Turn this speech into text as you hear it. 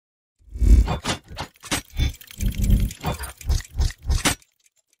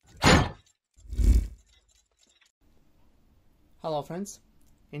Hello friends,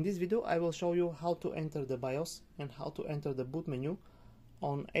 in this video I will show you how to enter the BIOS and how to enter the boot menu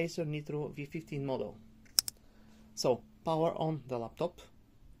on Acer Nitro V15 model. So power on the laptop,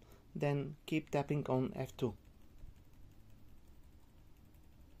 then keep tapping on F2.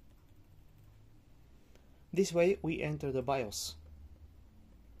 This way we enter the BIOS.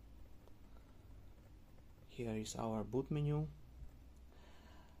 Here is our boot menu.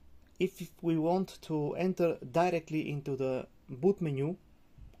 If we want to enter directly into the boot menu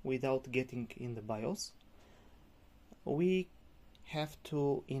without getting in the BIOS, we have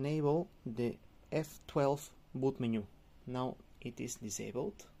to enable the F12 boot menu. Now it is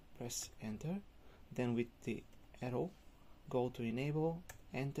disabled. Press enter, then with the arrow go to enable,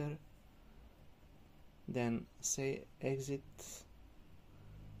 enter, then say exit,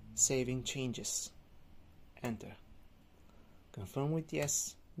 saving changes, enter, confirm with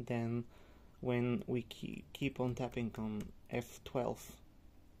yes. Then when we keep on tapping on F12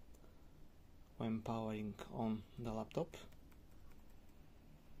 when powering on the laptop,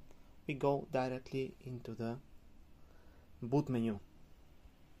 we go directly into the boot menu.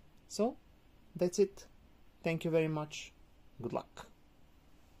 So that's it. Thank you very much. Good luck.